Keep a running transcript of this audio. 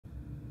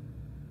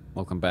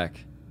Welcome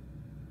back.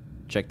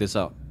 Check this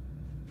out.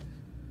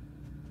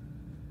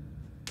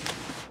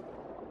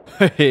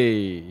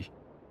 Hey!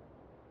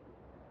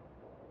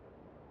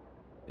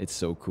 It's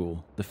so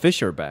cool. The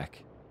fish are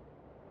back.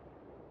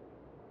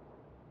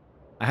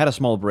 I had a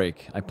small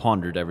break. I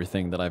pondered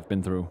everything that I've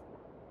been through.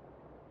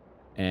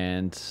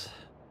 And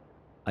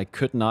I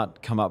could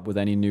not come up with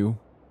any new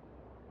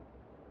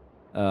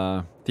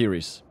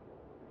theories.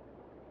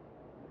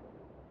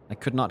 I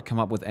could not come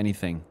up with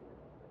anything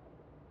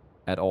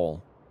at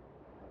all.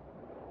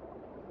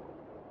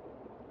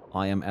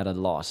 I am at a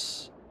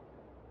loss.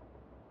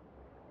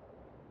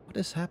 What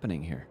is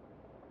happening here?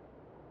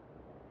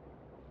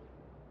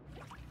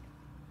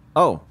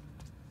 Oh.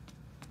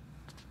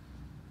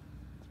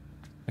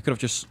 I could have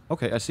just...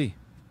 Okay, I see.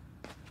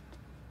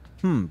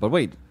 But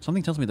wait.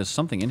 Something tells me there's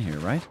something in here,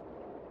 right?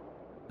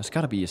 There's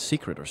gotta be a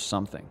secret or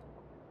something.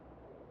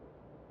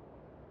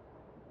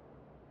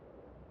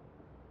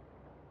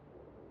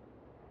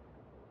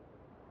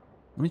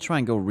 Let me try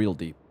and go real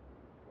deep.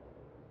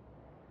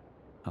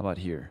 How about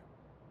here?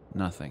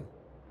 Nothing.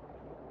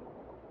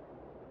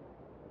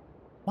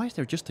 Why is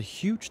there just a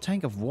huge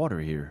tank of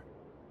water here?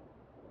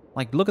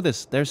 Like, look at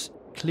this. There's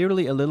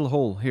clearly a little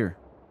hole here.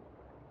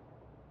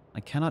 I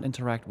cannot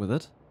interact with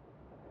it.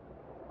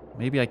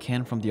 Maybe I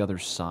can from the other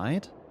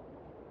side?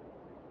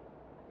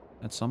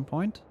 At some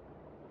point?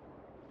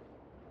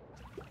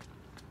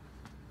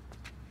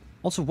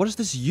 Also, what does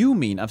this U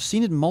mean? I've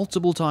seen it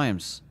multiple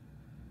times.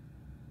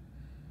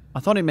 I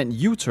thought it meant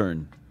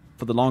U-turn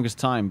for the longest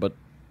time, but...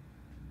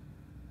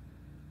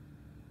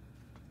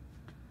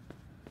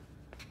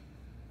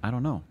 I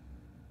don't know.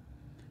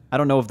 I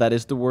don't know if that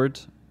is the word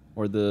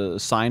or the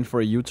sign for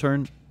a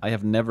U-turn. I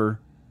have never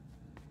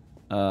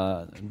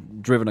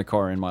driven a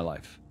car in my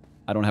life.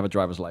 I don't have a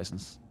driver's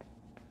license.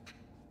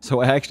 So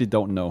I actually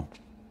don't know.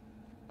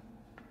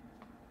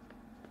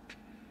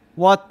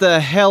 What the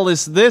hell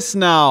is this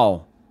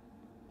now?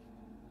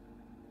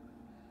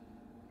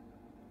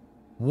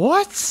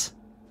 What?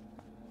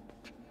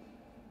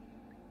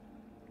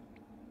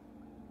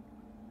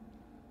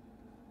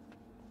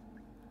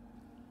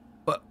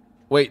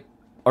 Wait,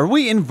 are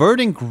we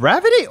inverting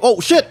gravity? Oh,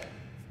 shit!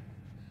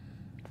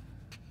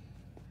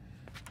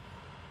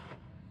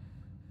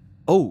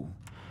 Oh.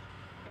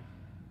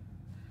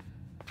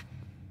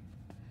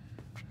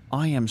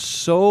 I am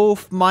so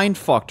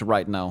mind-fucked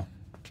right now.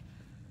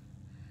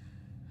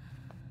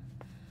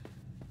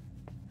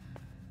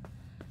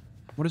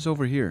 What is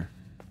over here?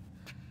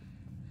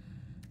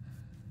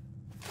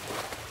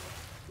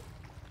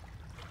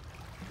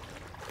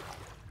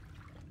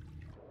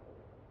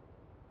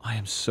 I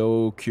am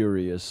so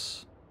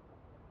curious.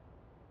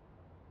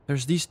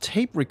 There's these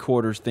tape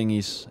recorders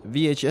thingies.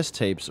 VHS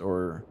tapes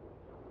or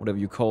whatever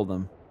you call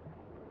them.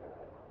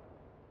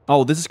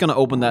 Oh, this is gonna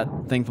open that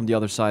thing from the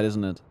other side,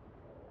 isn't it?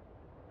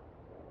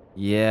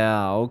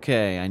 Yeah,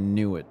 okay, I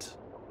knew it.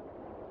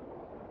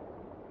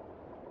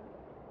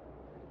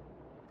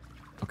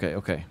 Okay,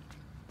 okay.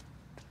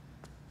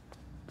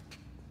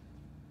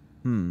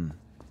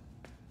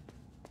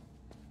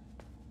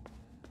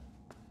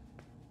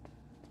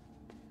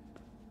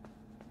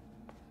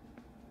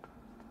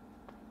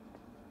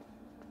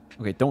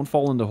 Okay, don't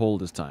fall in the hole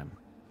this time.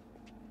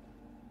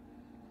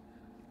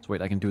 So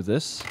wait, I can do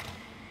this.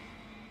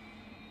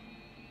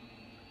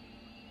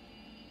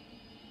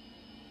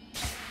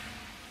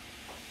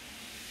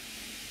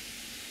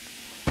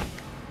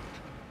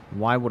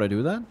 Why would I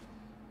do that?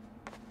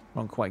 I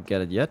don't quite get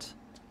it yet.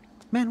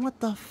 Man, what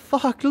the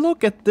fuck?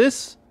 Look at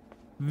this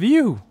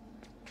view.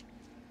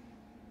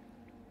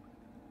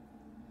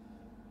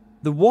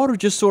 The water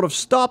just sort of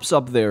stops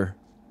up there.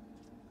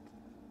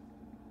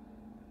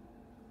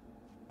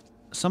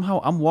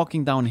 Somehow I'm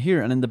walking down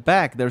here, and in the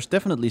back there's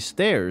definitely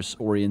stairs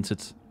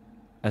oriented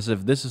as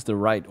if this is the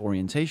right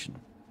orientation.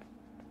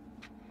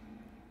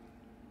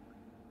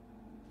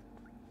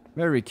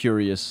 Very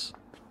curious.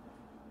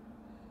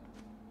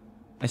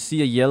 I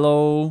see a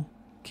yellow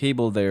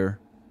cable there.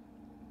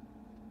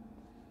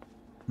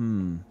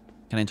 Can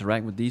I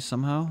interact with these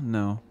somehow?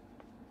 No.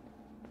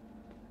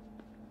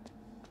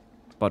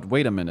 But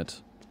wait a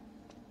minute.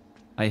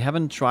 I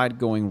haven't tried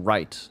going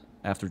right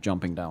after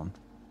jumping down.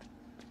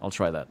 I'll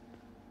try that.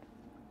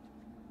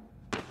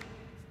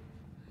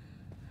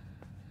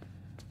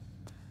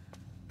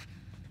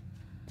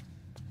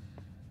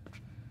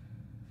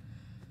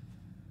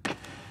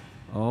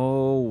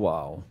 Oh,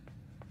 wow.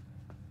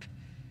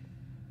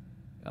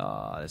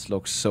 This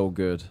looks so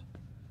good.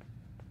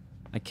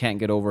 I can't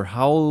get over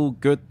how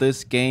good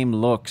this game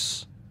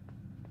looks.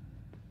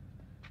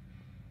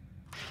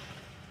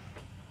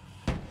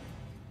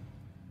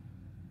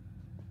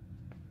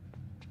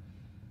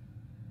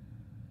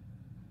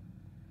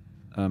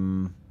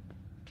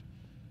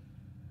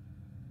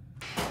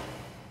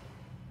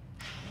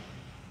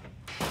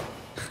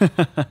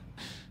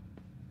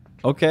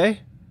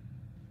 Okay.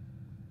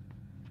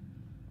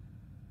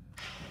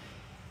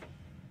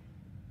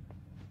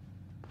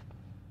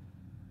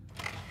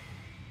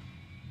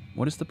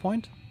 What is the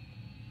point?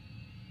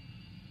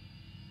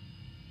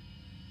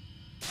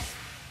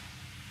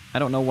 I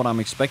don't know what I'm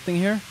expecting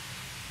here.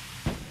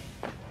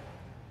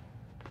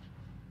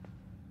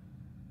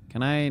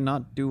 Can I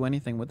not do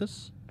anything with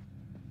this?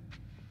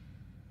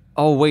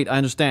 Oh, wait, I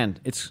understand.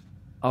 It's...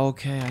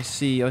 Okay, I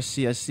see.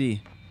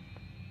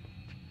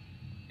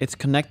 It's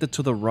connected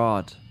to the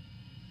rod.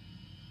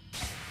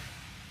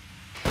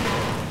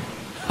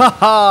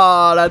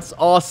 Haha, that's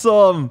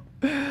awesome.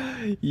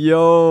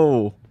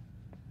 Yo.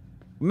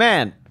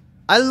 Man,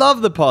 I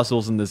love the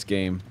puzzles in this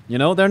game. You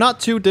know, they're not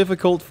too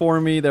difficult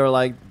for me. They're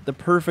like the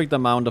perfect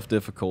amount of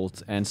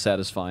difficult and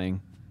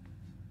satisfying.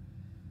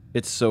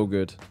 It's so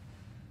good.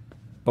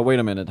 But wait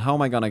a minute, how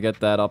am I gonna get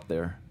that up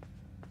there?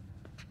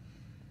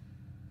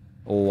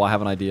 Oh, I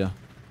have an idea.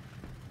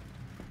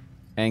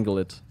 Angle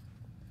it.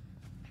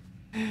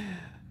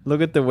 Look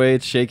at the way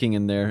it's shaking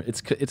in there.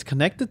 It's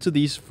connected to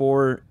these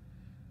 4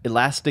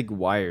 elastic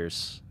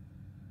wires.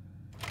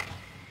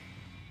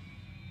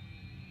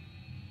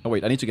 Oh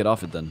wait, I need to get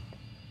off it then.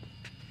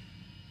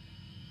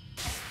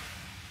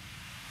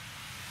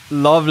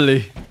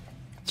 Lovely.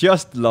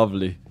 Just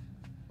lovely.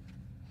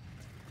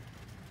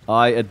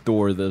 I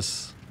adore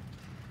this.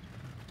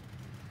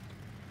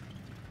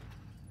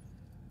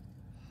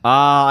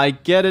 Ah, I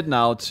get it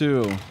now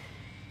too.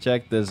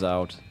 Check this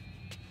out.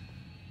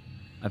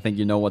 I think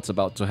you know what's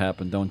about to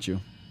happen, don't you?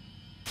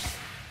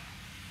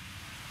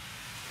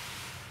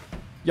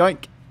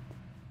 Yoink!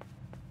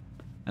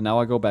 And now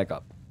I go back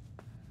up.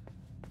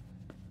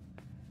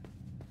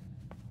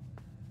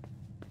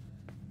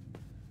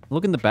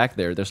 Look in the back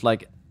there. There's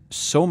like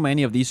so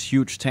many of these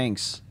huge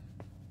tanks.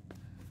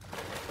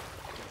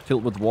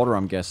 Filled with water,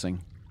 I'm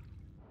guessing.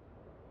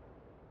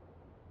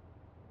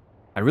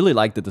 I really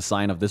like the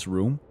design of this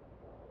room.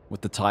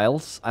 With the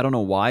tiles. I don't know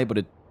why,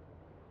 but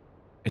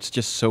it's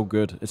just so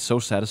good. It's so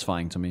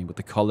satisfying to me with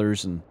the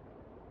colors and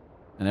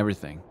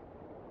everything.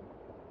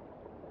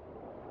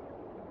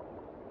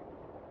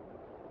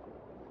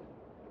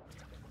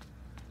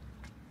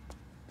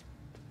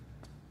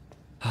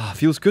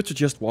 Feels good to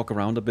just walk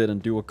around a bit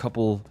and do a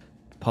couple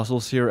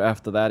puzzles here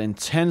after that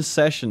intense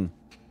session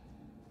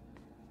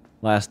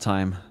last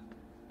time.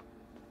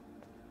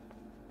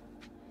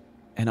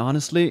 And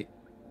honestly,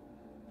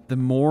 the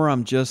more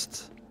I'm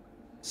just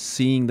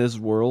seeing this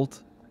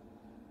world,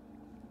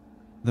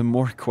 the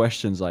more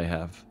questions I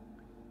have.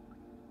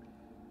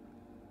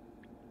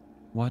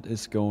 What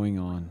is going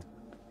on?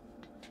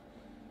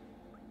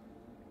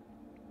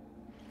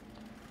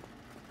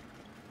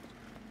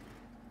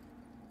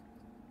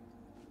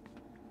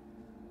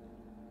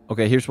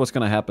 Okay, here's what's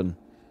gonna happen.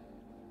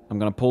 I'm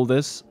gonna pull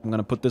this, I'm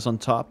gonna put this on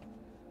top,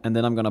 and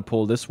then I'm gonna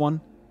pull this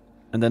one,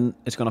 and then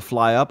it's gonna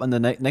fly up, and the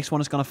next one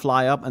is gonna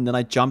fly up, and then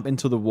I jump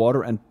into the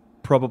water and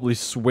probably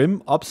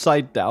swim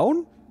upside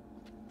down?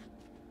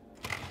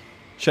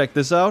 Check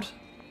this out.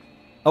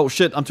 Oh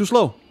shit, I'm too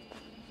slow.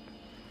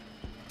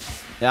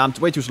 Yeah, I'm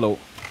way too slow.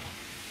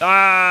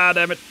 Ah,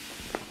 damn it.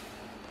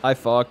 I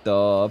fucked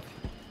up.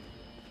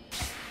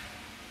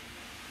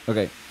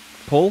 Okay,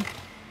 pull.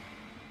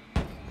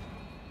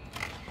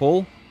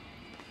 Pull.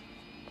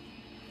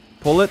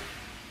 Pull it.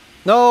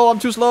 No, I'm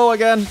too slow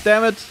again.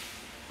 Damn it.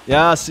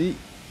 Yeah, see?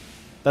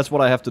 That's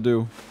what I have to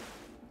do.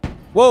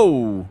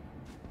 Whoa.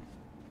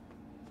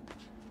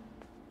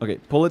 Okay,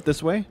 pull it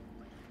this way.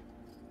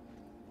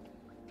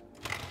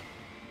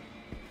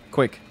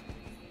 Quick.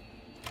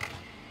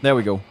 There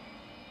we go.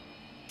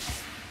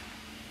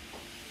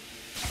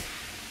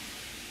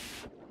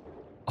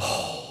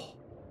 Oh.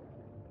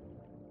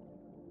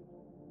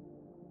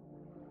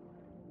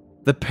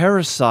 The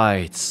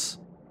parasites.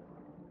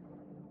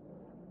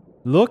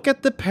 Look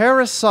at the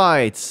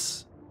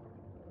parasites.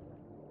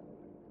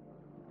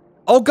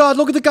 Oh god,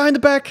 look at the guy in the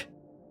back.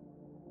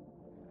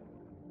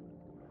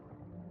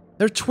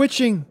 They're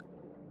twitching.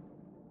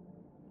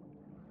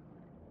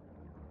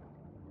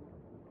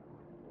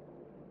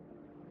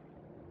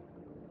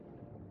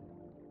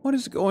 What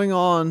is going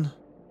on?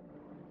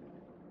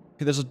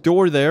 Okay, there's a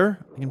door there.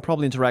 I can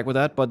probably interact with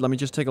that, but let me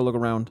just take a look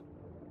around.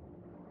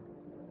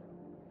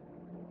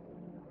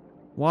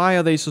 Why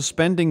are they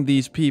suspending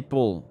these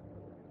people?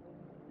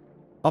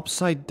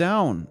 Upside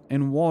down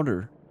in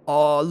water.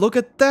 Oh, look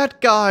at that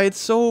guy. It's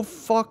so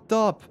fucked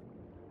up.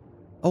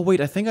 Oh,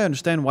 wait, I think I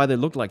understand why they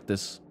look like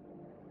this.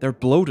 They're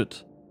bloated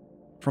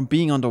from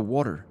being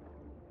underwater.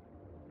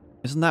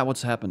 Isn't that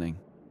what's happening?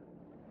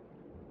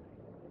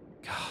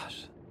 God,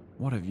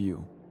 what a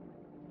view.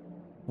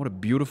 What a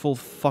beautiful,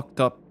 fucked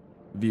up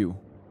view.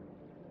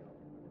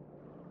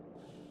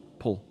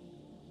 Pull.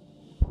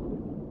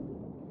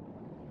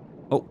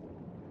 Oh,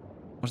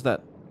 what's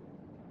that?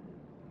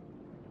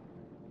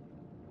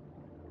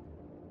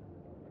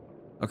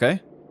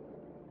 Okay,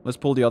 let's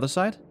pull the other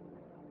side.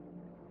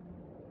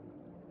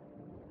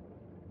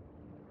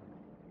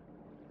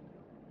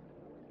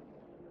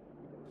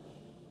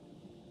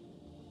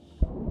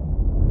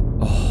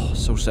 Oh,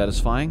 so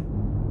satisfying.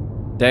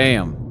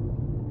 Damn.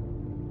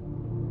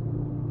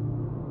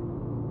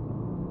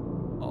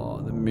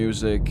 Oh, the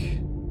music.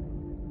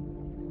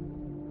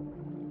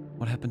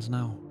 What happens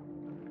now?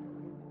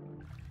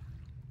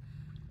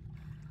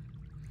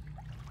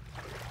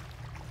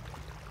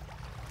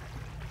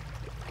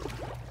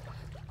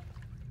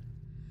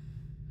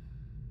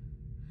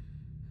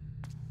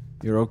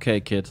 You're okay,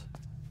 kid.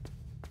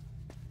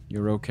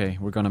 You're okay.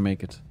 We're gonna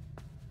make it.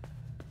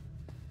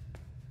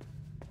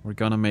 We're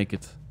gonna make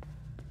it.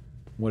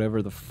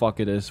 Whatever the fuck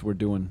it is we're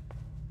doing.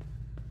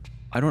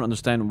 I don't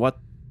understand what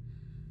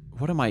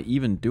am I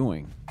even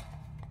doing?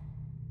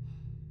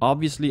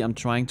 Obviously, I'm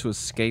trying to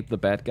escape the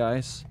bad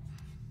guys.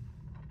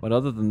 But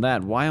other than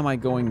that, why am I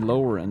going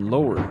lower and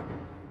lower?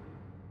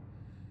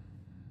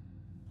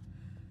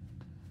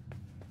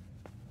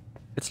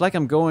 It's like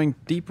I'm going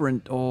deeper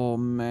and... Oh,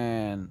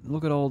 man.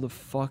 Look at all the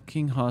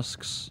fucking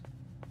husks.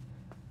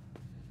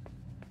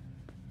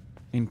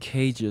 In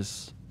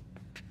cages.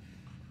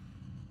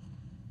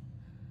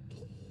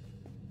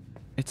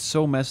 It's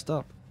so messed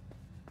up.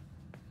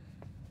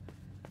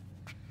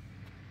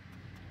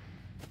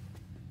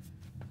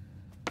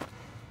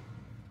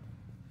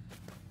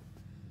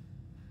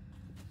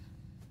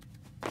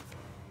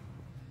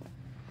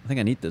 I think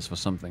I need this for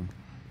something.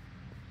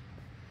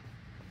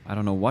 I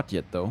don't know what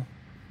yet, though.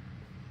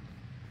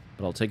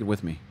 But I'll take it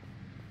with me.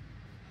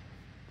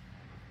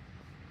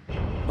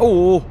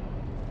 Oh!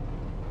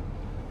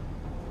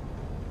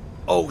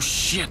 Oh,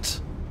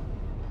 shit!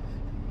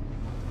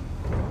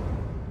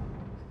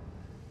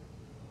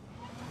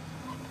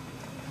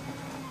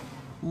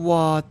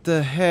 What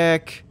the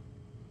heck?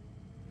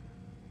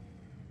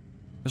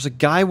 There's a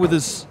guy with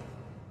his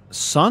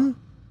son?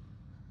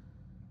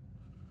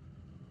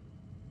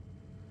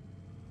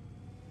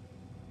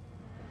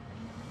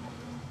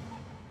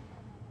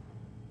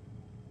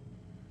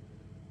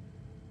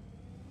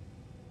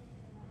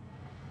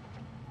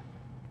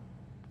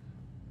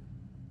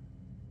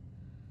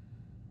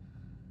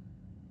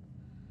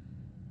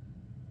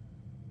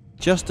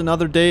 Just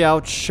another day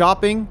out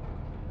shopping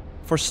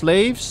for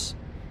slaves?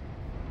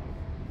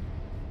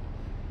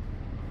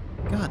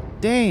 God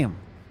damn.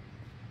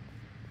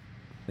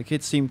 The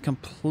kids seem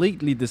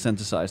completely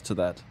desensitized to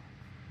that.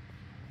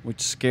 Which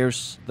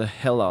scares the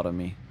hell out of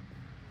me.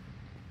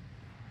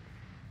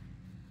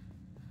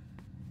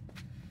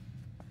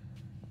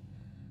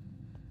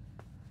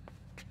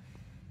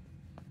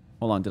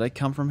 Hold on, did I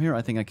come from here?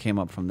 I think I came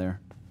up from there.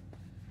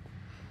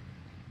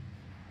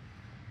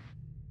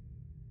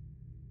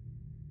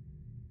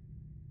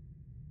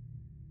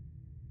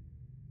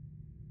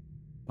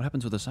 What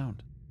happens with the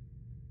sound?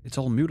 It's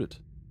all muted.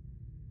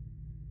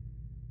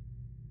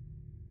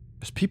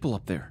 There's people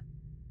up there.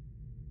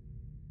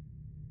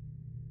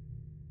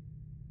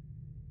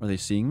 Are they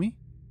seeing me?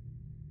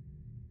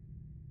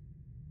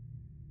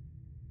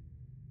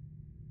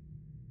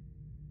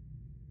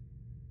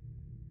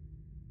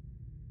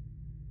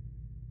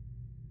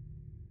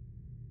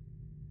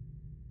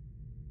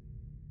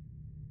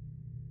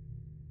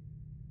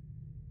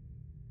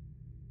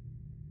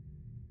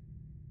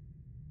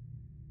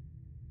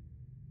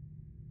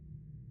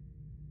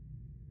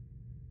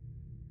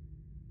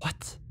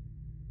 What?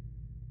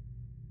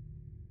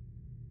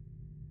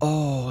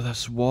 Oh,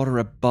 there's water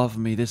above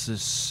me. This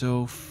is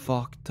so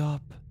fucked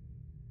up.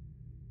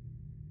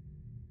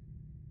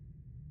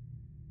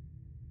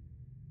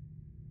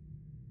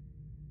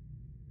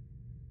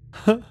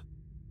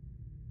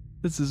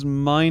 This is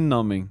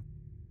mind-numbing.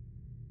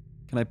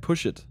 Can I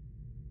push it?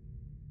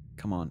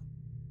 Come on.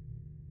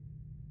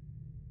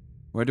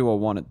 Where do I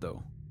want it,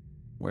 though?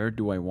 Where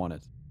do I want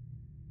it?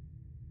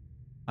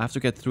 I have to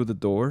get through the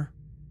door.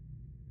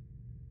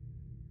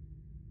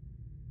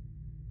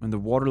 When the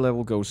water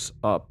level goes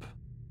up.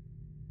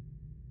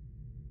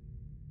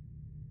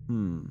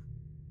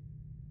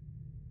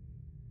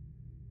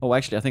 Oh,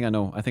 actually, I think I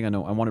know.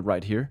 I want it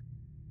right here.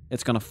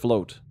 It's gonna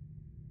float.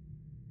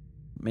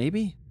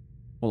 Maybe?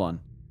 Hold on.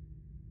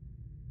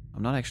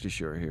 I'm not actually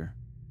sure here.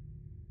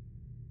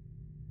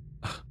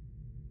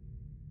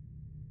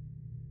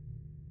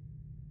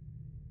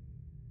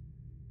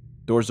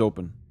 Door's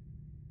open.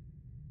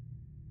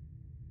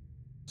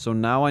 So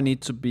now I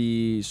need to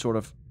be sort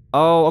of...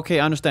 Oh, okay,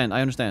 I understand.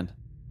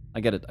 I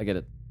get it.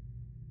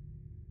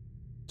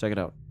 Check it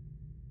out.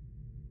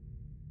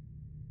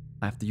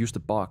 I have to use the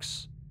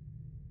box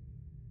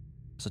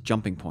as a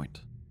jumping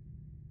point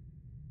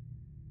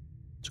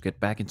to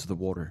get back into the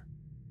water.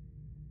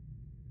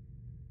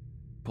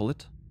 Pull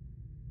it.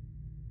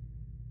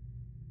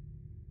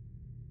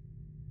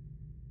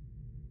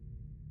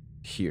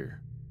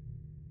 Here.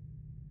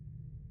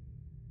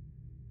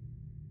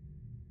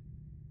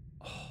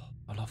 Oh,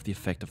 I love the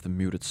effect of the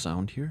muted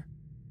sound here.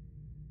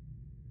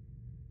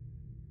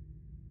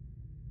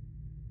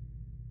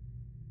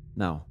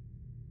 Now,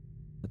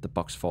 let the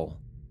box fall.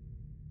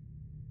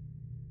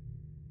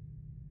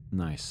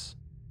 Nice.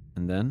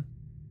 And then...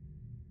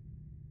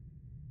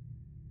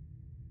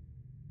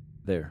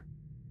 There.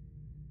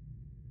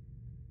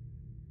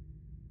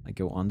 I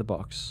go on the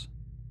box.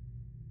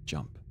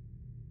 Jump.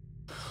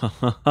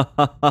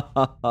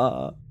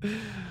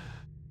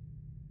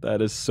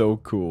 That is so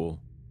cool.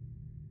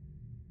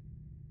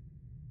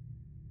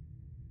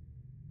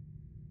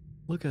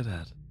 Look at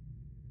that.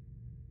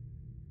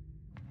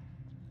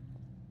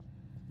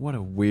 What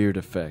a weird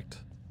effect.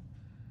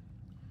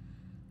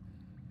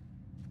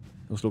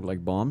 Those look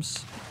like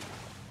bombs.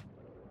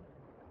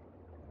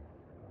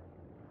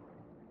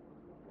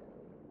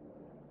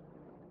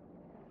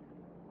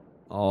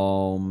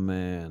 Oh,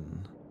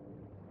 man.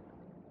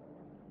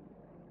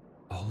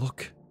 Oh,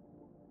 look.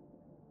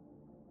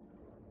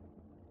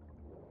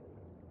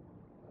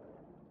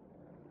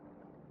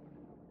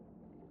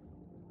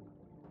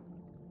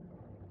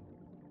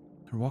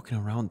 They're walking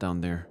around down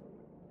there,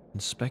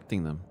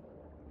 inspecting them.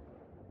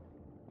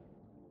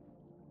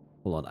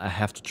 Hold on, I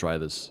have to try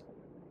this.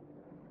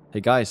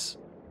 Hey, guys.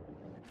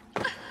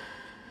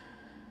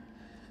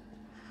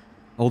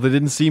 Oh, they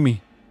didn't see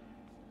me.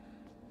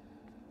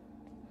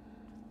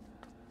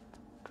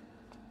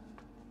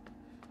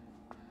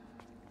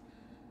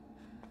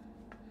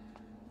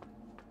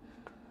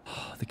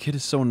 The kid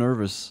is so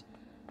nervous.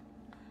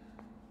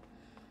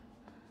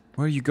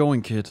 Where are you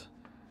going, kid?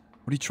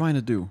 What are you trying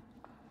to do?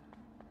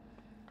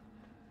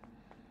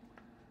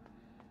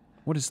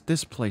 What is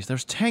this place?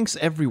 There's tanks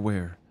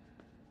everywhere.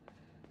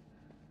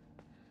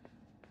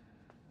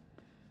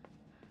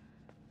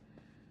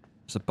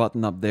 There's a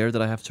button up there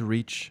that I have to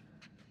reach.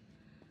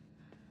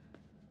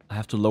 I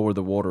have to lower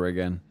the water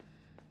again.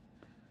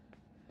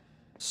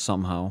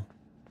 Somehow.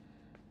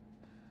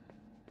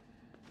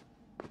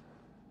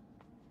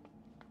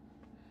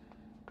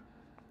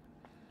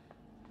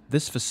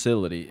 This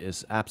facility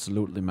is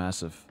absolutely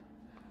massive.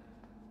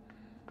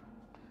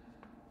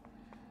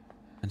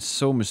 And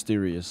so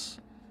mysterious.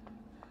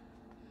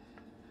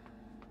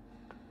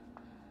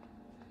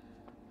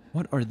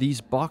 What are these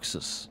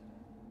boxes?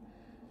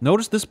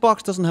 Notice this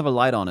box doesn't have a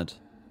light on it.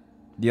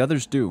 The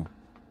others do.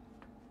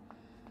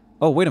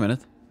 Oh, wait a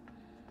minute.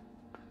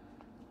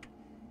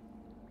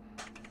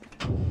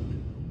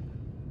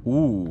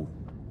 Ooh.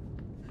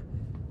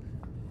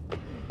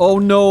 Oh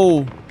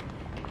no!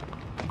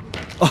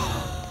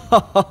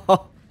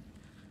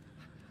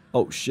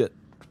 Oh shit.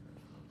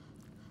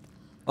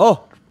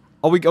 Oh!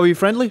 Are we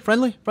friendly?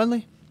 Friendly?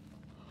 Friendly?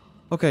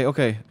 Okay,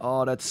 okay.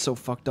 Oh, that's so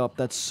fucked up.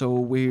 That's so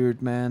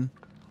weird, man.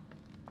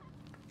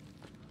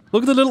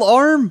 Look at the little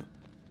arm!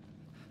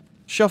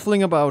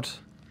 Shuffling about.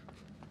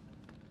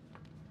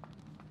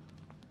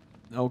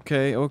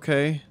 Okay,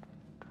 okay.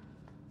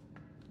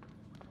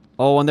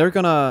 Oh, and they're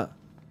gonna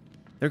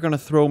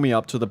throw me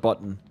up to the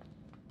button.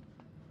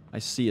 I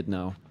see it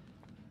now.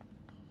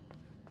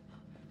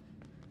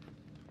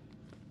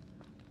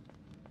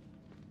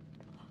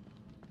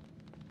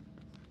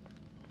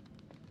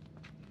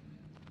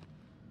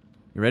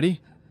 You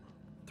ready?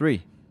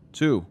 3,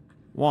 2,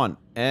 1,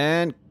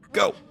 and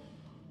go!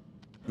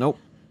 Nope.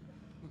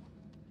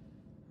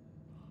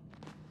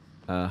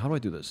 How do I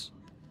do this?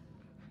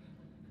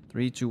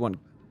 3, 2, 1,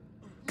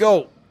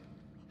 go!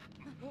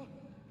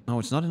 No,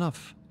 it's not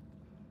enough.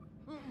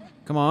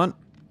 Come on.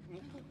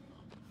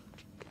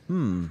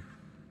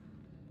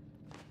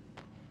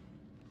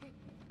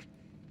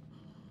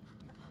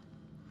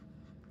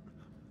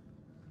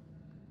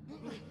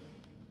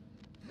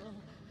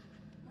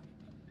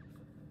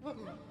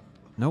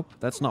 Nope,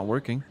 that's not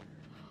working.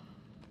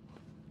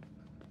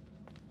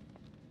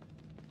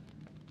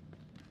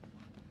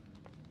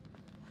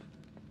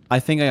 I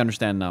think I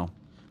understand now.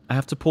 I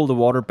have to pull the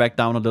water back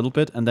down a little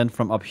bit, and then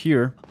from up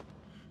here,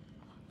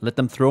 let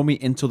them throw me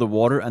into the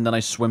water, and then I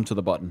swim to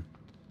the button.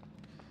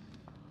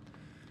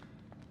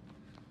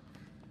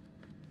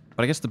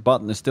 But I guess the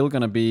button is still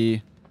gonna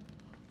be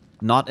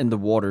not in the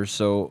water,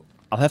 so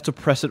I'll have to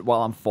press it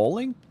while I'm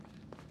falling?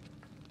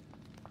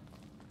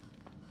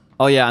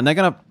 Oh yeah, and they're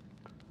gonna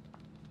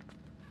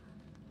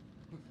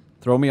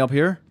throw me up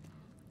here?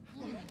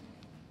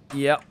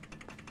 Yep.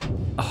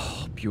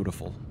 Oh,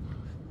 beautiful.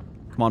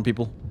 Come on,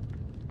 people.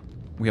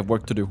 We have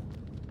work to do.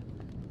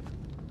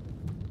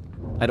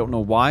 I don't know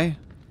why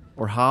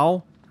or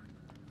how,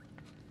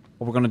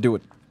 but we're gonna do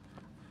it.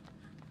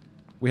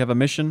 We have a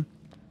mission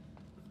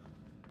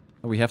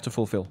that we have to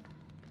fulfill.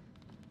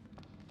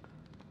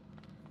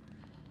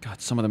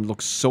 God, some of them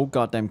look so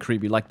goddamn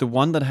creepy. Like the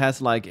one that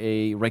has like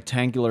a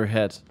rectangular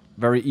head.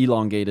 Very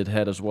elongated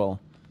head as well.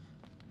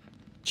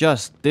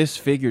 Just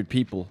disfigured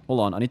people.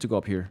 Hold on, I need to go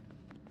up here.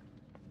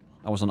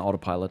 I was on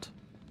autopilot.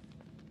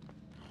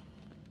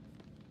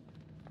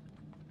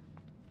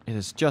 It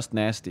is just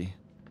nasty.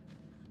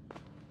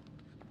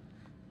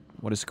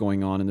 What is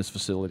going on in this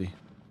facility?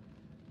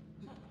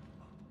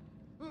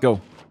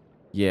 Go.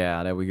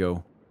 Yeah, there we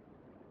go.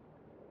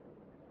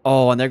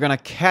 Oh, and they're gonna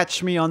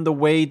catch me on the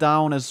way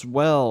down as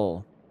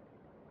well.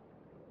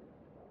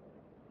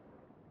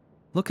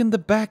 Look in the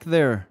back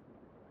there.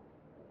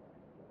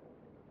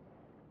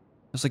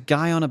 There's a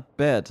guy on a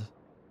bed.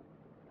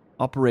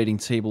 Operating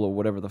table or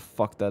whatever the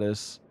fuck that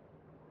is.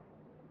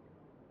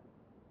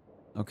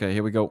 Okay,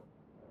 here we go.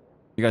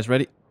 You guys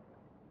ready?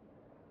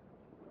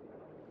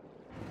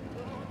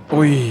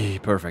 Oi,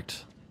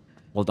 perfect.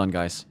 Well done,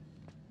 guys.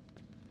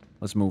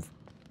 Let's move.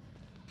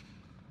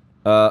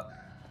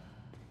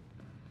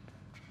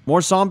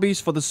 More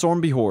zombies for the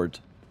zombie horde.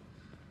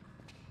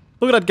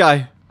 Look at that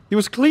guy. He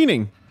was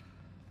cleaning.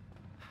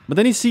 But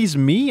then he sees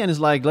me and is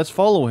like, let's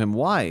follow him.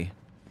 Why?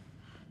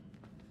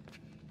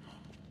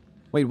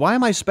 Wait, why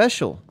am I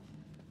special?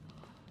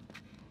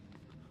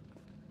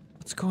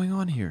 What's going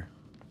on here?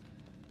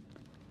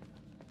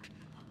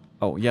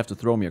 Oh, you have to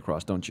throw me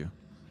across, don't you?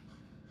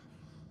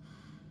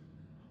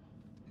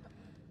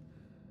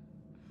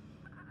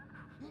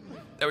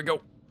 There we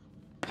go.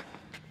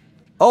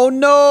 Oh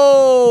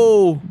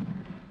no!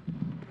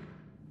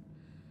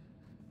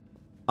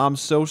 I'm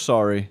so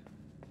sorry.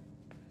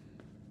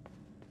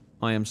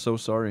 I am so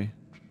sorry.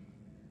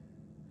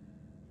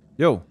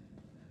 Yo.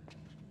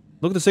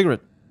 Look at the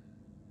cigarette.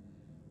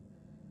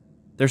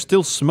 There's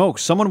still smoke.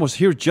 Someone was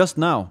here just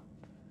now.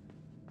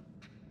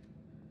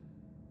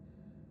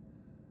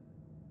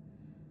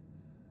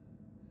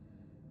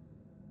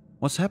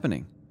 What's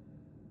happening?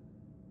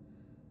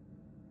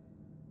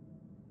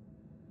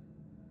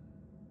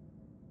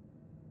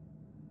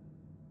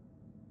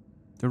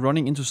 They're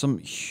running into some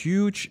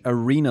huge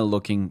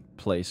arena-looking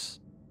place.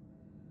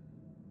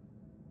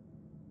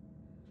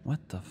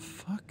 What the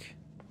fuck?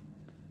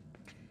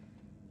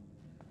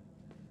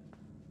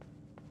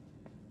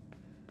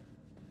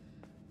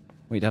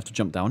 Wait, I have to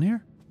jump down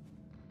here?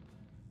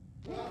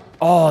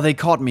 Oh, they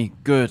caught me.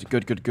 Good,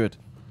 good, good, good.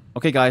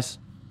 Okay, guys.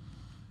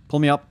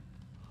 Pull me up.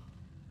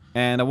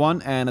 And a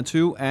 1, and a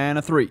 2, and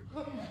a 3.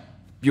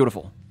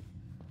 Beautiful.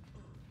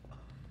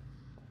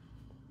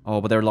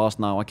 Oh, but they're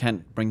lost now. I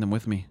can't bring them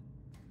with me.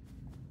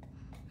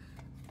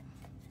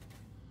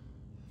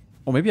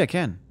 Oh, maybe I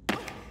can.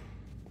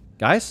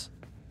 Guys?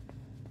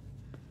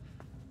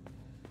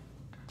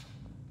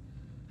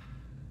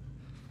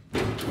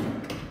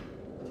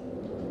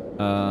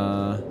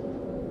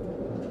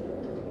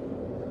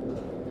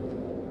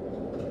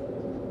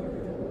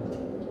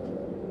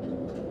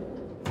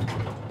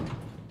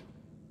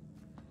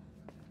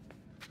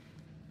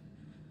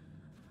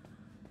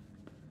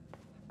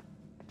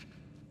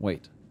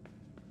 Wait.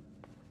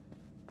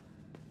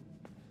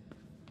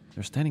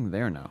 They're standing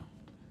there now.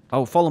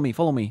 Oh, follow me,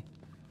 follow me.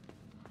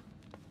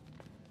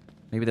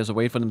 Maybe there's a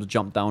way for them to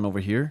jump down over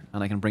here,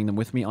 and I can bring them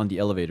with me on the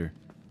elevator.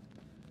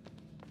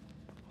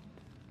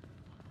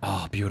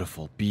 Oh,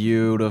 beautiful,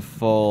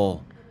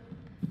 beautiful.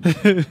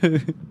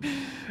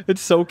 It's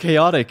so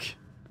chaotic.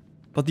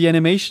 But the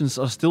animations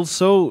are still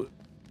so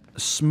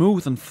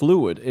smooth and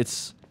fluid.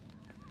 It's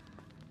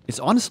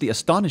honestly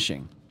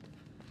astonishing.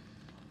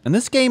 And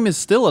this game is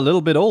still a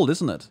little bit old,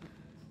 isn't it?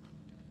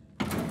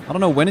 I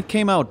don't know when it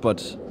came out,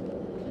 but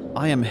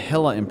I am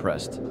hella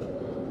impressed.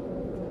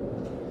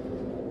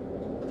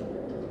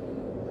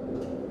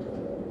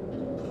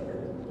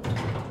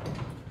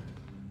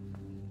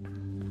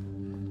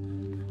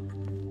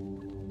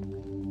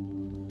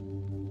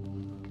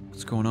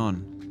 What's going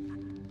on?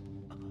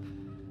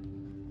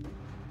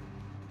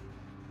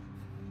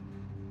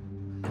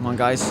 Come on,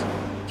 guys.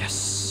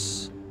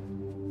 Yes!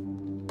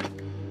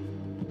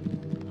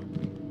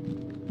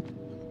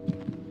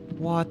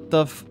 What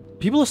the f...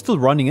 People are still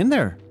running in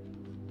there.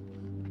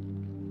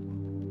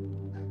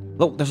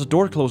 Look, there's a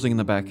door closing in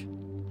the back.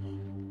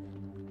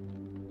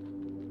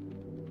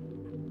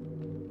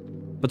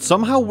 But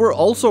somehow we're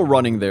also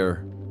running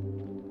there.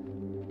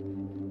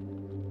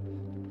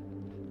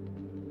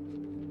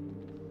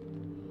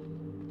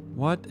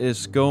 What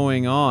is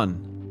going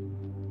on?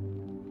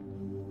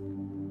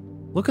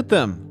 Look at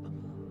them.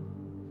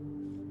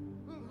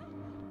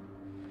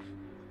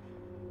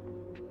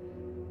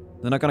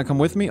 They're not gonna come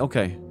with me?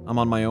 Okay, I'm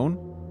on my own.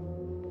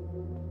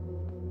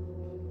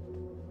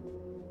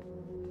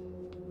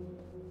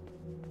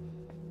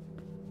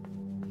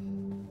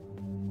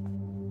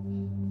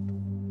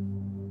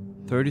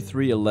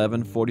 $33,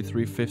 $11,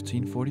 $43,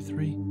 $15,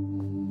 $43.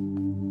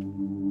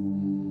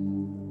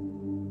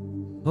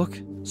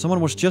 Look, someone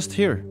was just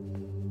here.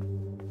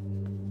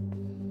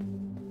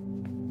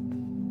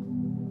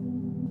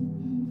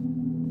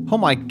 Oh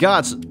my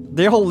god,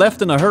 they all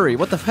left in a hurry.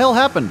 What the hell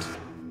happened?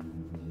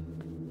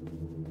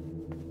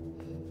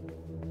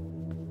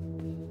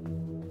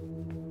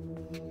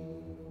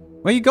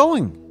 Where are you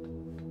going?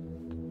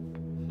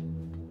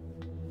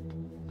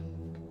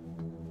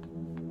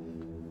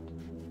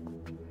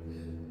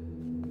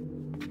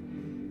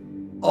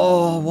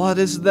 Oh, what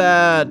is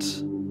that?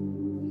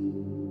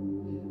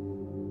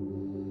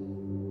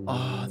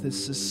 Oh,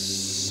 this is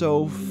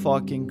so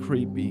fucking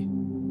creepy.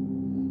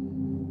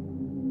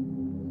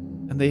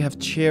 And they have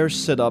chairs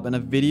set up and a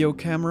video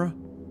camera.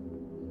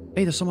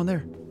 Hey, there's someone there.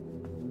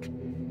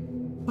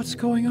 What's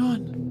going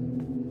on?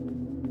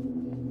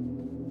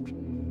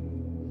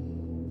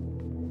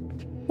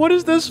 What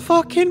is this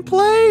fucking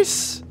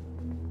place?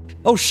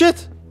 Oh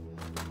shit!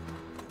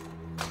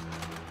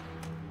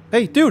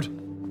 Hey, dude!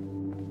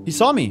 He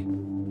saw me.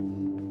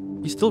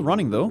 He's still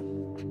running though.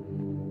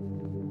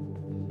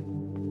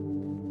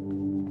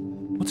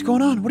 What's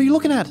going on? What are you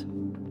looking at?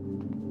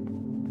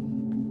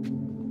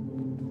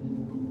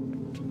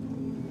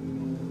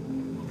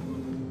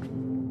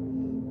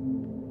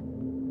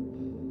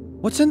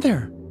 What's in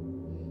there?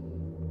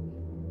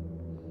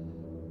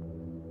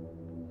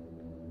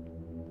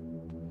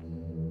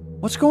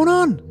 What's going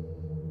on?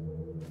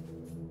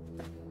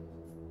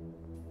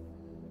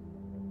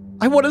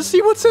 I want to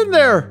see what's in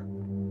there.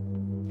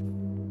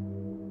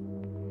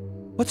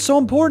 What's so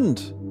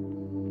important?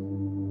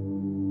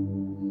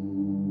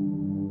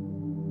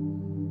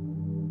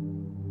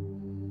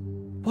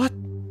 What?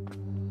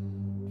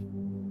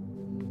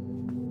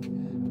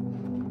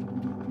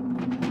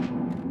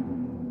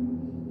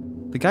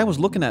 guy was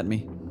looking at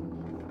me.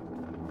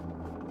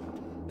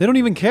 They don't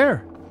even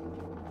care.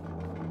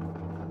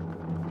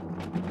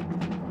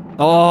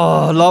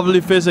 Oh,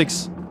 lovely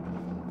physics.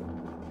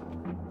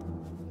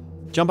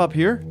 Jump up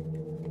here.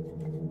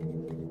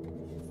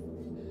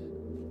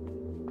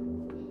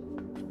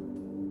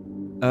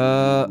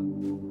 Oh,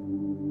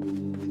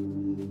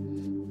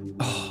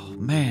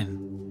 man.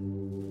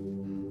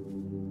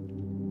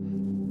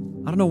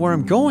 I don't know where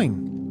I'm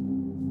going.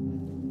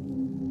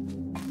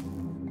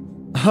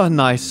 Ah,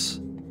 nice.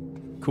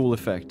 Cool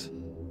effect.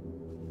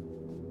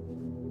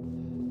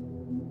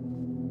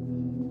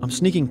 I'm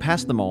sneaking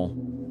past them all.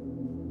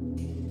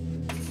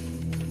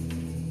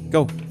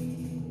 Go.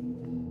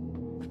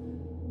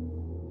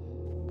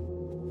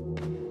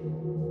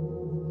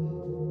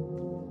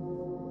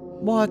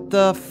 What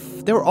the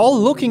f... They were all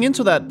looking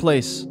into that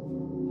place.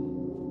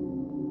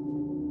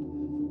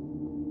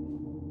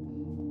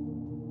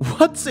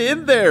 What's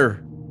in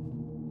there?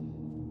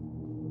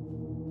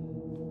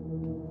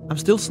 I'm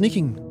still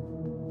sneaking.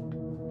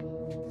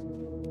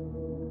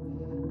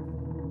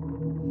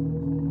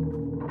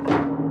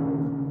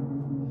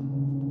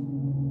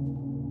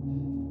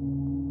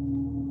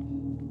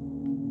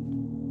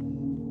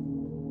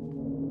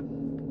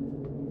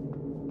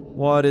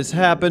 What is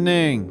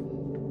happening?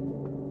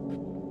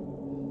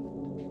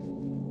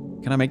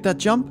 Can I make that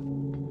jump?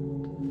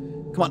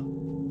 Come on.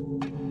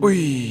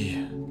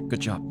 Whee! Good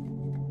job.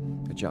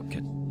 Good job,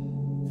 kid.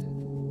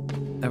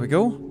 There we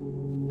go.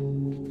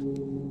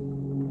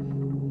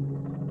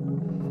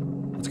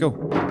 Let's go.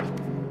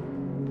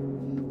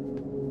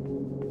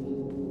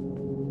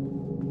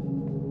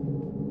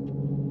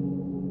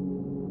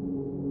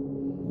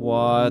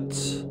 What?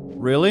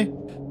 Really?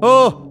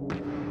 Oh!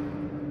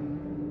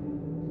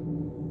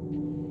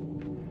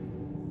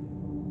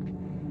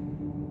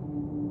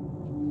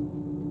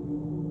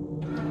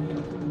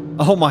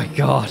 Oh my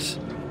god.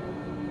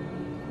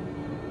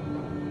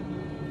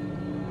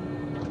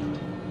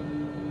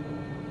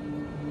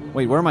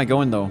 Wait, where am I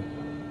going though?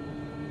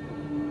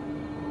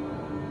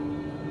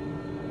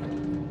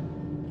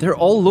 They're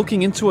all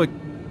looking into a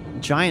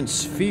giant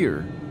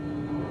sphere.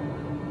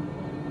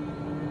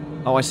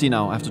 Oh, I see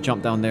now. I have to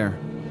jump down there.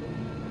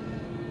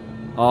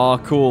 Oh,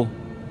 cool.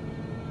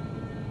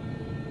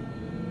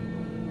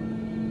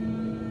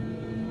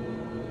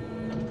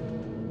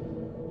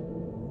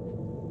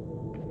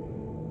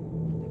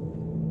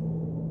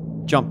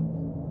 Jump.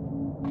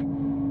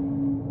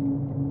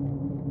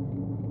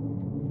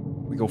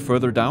 We go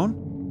further down.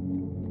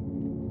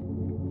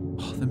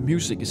 Oh, the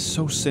music is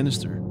so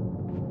sinister.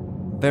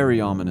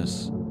 Very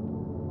ominous.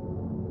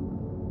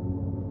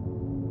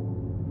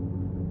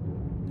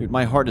 Dude,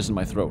 my heart is in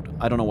my throat.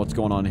 I don't know what's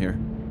going on here.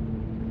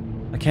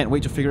 I can't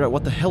wait to figure out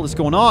what the hell is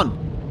going on.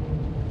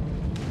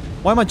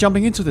 Why am I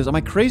jumping into this? Am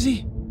I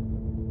crazy?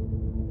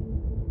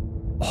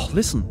 Oh,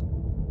 listen.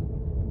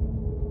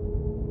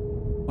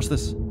 What's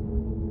this?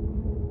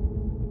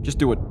 Just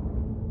do it.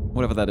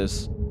 Whatever that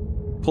is.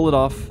 Pull it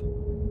off.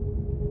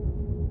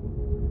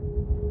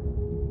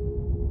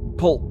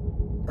 Pull.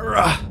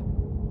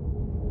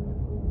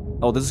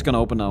 Oh, this is gonna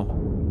open now.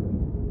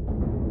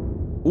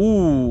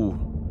 Ooh.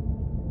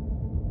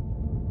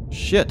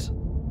 Shit.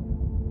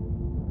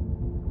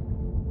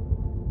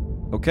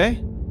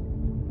 Okay.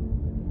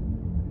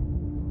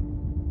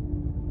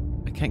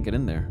 I can't get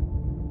in there.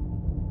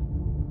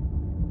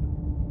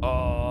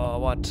 Oh,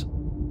 what?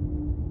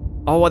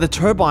 Oh, the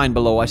turbine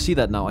below. I see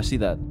that now. I see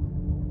that.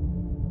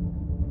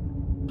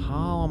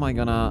 How am I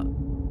gonna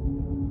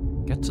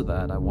get to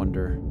that, I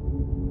wonder?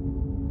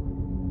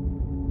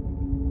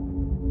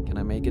 Can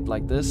I make it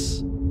like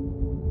this?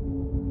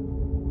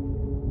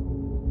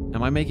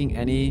 Am I making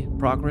any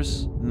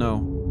progress? No.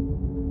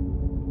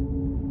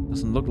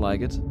 Doesn't look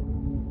like it.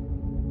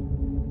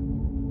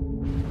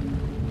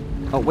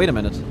 Oh, wait a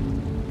minute.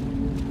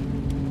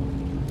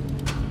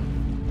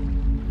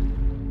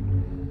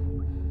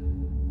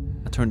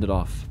 I turned it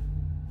off.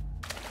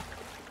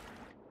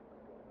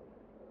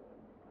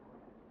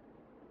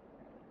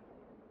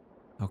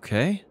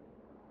 Okay.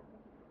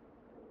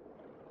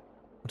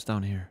 What's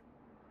down here?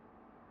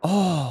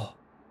 Oh!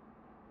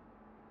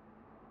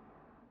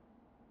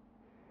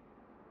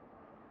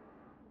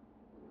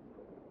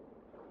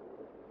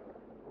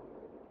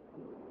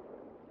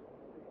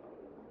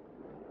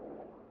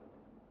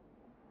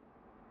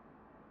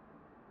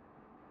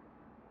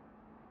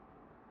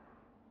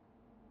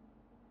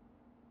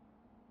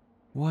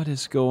 What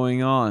is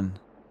going on?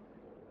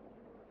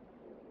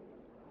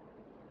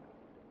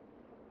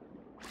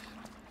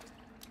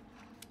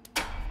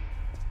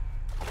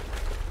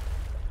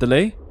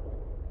 Delay?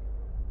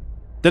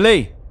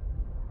 Delay!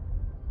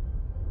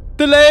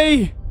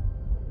 Delay!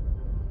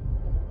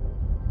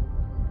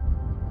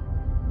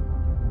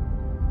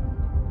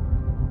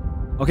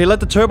 Okay, let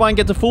the turbine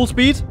get to full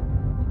speed.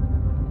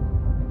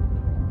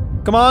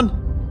 Come on!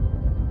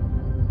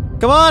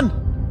 Come on!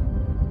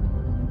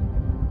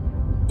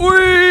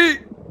 Whee!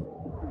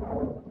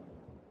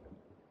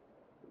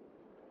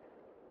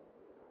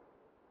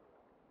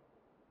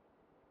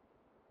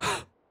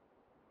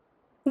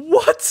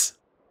 What?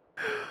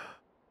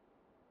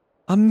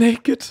 I'm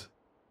naked.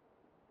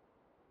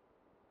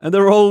 And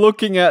they're all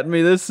looking at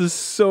me. This is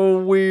so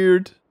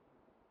weird.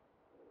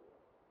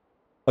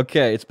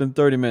 Okay, it's been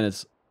 30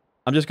 minutes.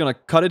 I'm just gonna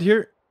cut it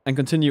here and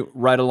continue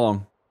right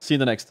along. See you in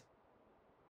the next.